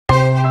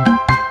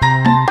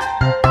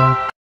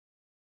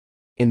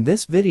In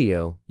this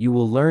video, you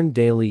will learn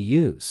daily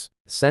use,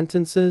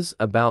 sentences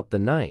about the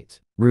night,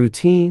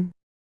 routine.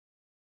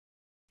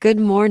 Good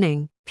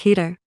morning,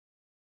 Peter.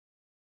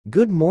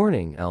 Good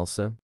morning,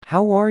 Elsa.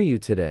 How are you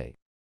today?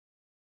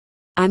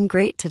 I'm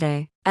great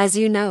today. As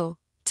you know,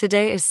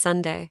 today is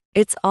Sunday.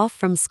 It's off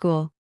from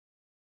school.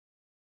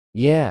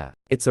 Yeah,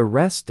 it's a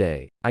rest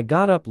day. I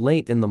got up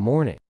late in the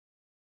morning.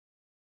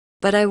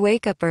 But I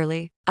wake up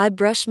early. I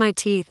brushed my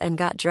teeth and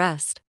got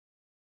dressed.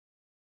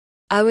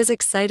 I was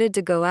excited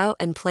to go out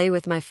and play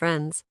with my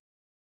friends.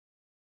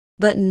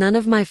 But none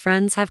of my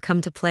friends have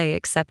come to play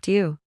except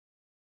you.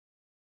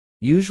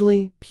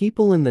 Usually,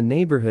 people in the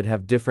neighborhood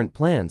have different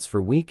plans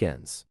for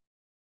weekends.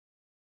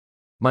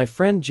 My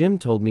friend Jim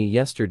told me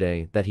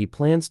yesterday that he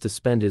plans to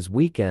spend his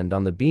weekend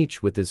on the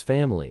beach with his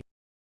family.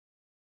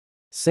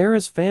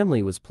 Sarah's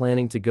family was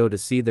planning to go to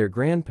see their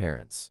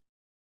grandparents.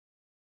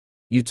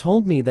 You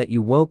told me that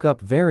you woke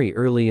up very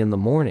early in the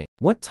morning.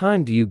 What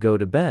time do you go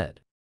to bed?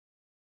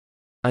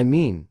 I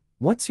mean,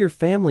 what's your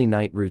family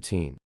night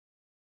routine?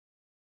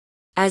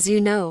 As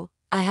you know,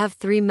 I have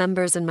 3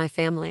 members in my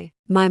family: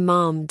 my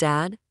mom,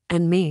 dad,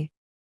 and me.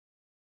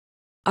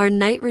 Our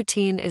night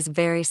routine is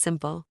very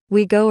simple.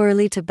 We go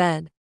early to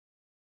bed.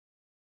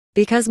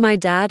 Because my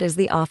dad is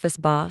the office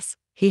boss,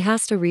 he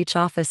has to reach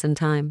office in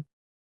time.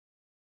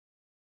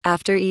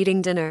 After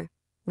eating dinner,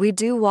 we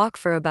do walk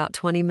for about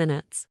 20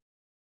 minutes.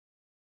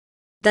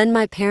 Then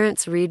my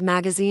parents read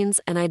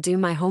magazines and I do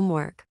my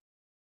homework.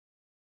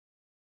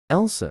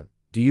 Elsa,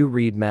 do you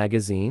read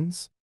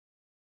magazines?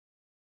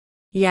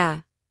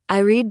 Yeah, I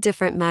read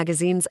different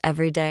magazines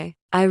every day.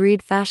 I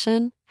read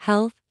fashion,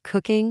 health,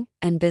 cooking,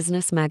 and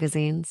business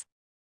magazines.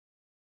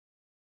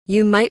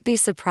 You might be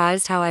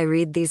surprised how I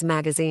read these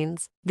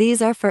magazines.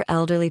 These are for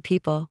elderly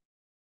people.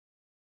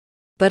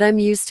 But I'm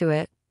used to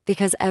it,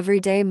 because every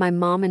day my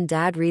mom and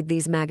dad read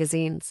these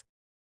magazines.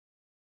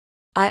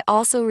 I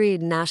also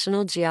read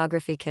National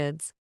Geography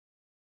Kids.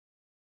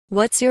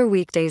 What's your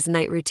weekdays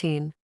night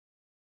routine?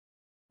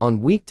 On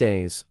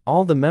weekdays,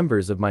 all the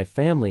members of my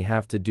family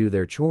have to do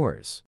their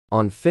chores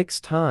on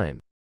fixed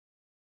time.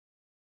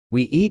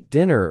 We eat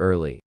dinner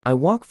early. I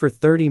walk for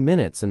 30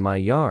 minutes in my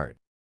yard.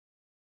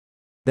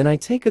 Then I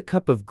take a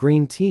cup of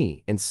green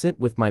tea and sit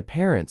with my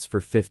parents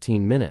for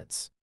 15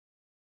 minutes.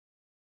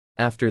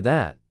 After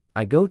that,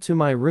 I go to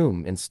my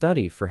room and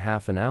study for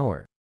half an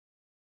hour.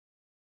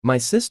 My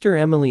sister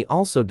Emily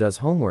also does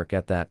homework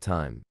at that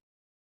time.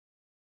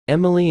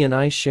 Emily and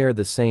I share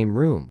the same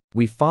room.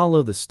 We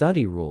follow the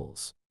study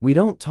rules. We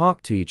don't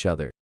talk to each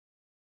other.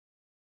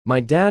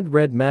 My dad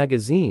read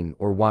magazine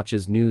or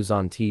watches news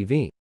on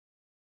TV.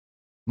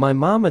 My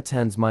mom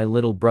attends my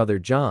little brother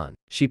John.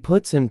 She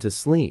puts him to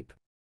sleep.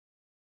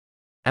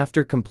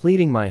 After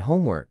completing my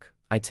homework,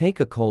 I take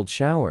a cold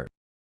shower.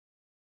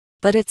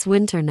 But it's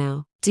winter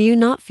now. Do you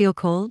not feel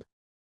cold?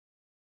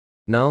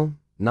 No,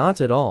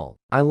 not at all.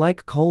 I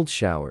like cold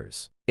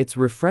showers. It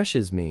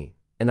refreshes me,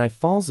 and I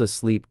falls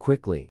asleep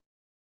quickly.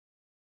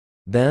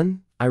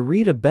 Then, I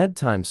read a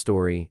bedtime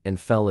story and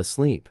fell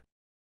asleep.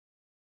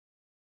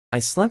 I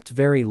slept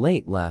very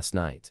late last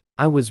night.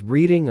 I was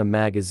reading a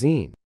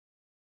magazine.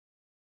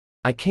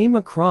 I came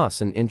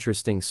across an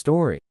interesting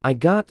story. I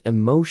got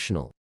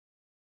emotional.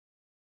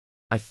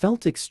 I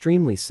felt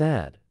extremely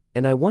sad,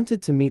 and I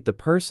wanted to meet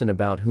the person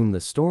about whom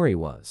the story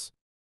was.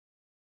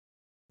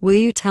 Will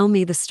you tell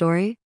me the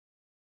story?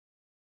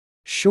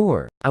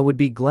 Sure, I would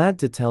be glad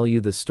to tell you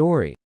the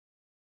story.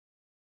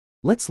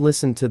 Let's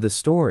listen to the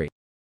story.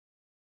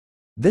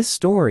 This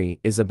story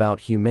is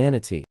about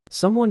humanity.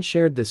 Someone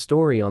shared this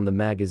story on the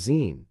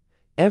magazine.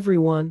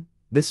 Everyone,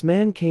 this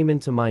man came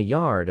into my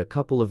yard a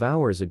couple of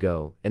hours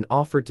ago and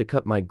offered to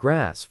cut my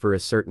grass for a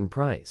certain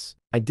price.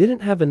 I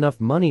didn't have enough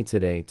money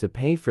today to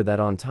pay for that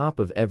on top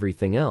of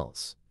everything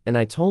else, and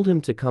I told him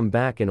to come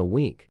back in a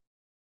week.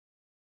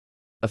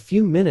 A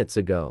few minutes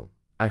ago,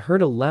 I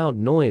heard a loud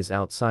noise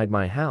outside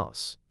my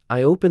house.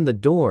 I opened the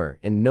door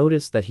and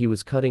noticed that he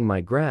was cutting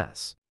my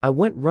grass. I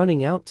went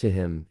running out to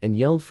him and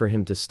yelled for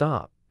him to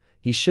stop.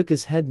 He shook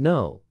his head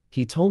no.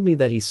 He told me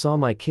that he saw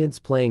my kids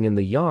playing in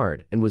the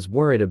yard and was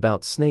worried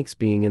about snakes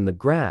being in the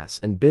grass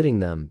and biting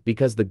them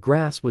because the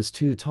grass was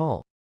too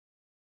tall.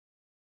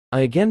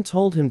 I again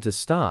told him to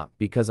stop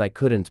because I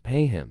couldn't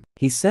pay him.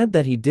 He said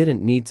that he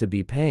didn't need to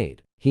be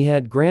paid. He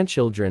had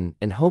grandchildren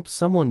and hoped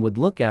someone would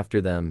look after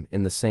them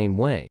in the same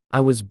way. I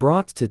was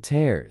brought to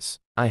tears.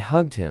 I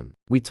hugged him.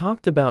 We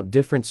talked about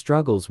different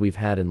struggles we've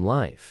had in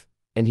life.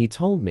 And he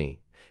told me,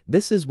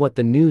 this is what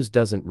the news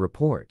doesn't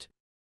report.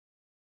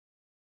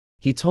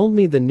 He told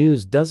me the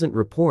news doesn't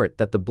report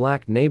that the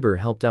black neighbor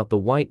helped out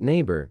the white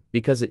neighbor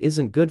because it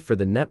isn't good for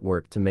the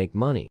network to make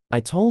money.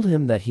 I told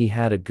him that he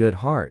had a good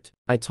heart.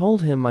 I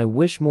told him I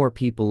wish more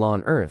people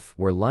on earth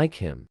were like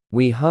him.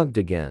 We hugged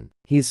again.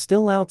 He's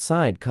still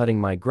outside cutting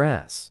my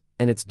grass,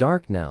 and it's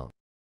dark now.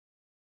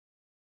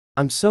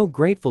 I'm so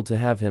grateful to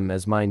have him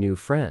as my new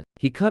friend.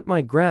 He cut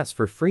my grass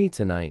for free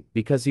tonight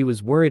because he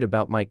was worried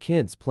about my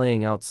kids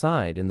playing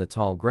outside in the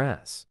tall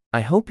grass.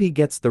 I hope he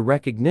gets the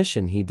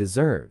recognition he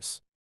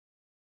deserves.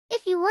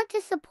 If you want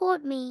to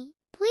support me,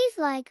 Please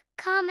like,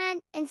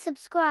 comment, and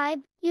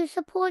subscribe. Your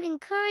support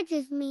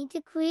encourages me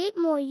to create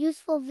more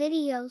useful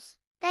videos.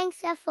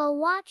 Thanks for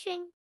watching.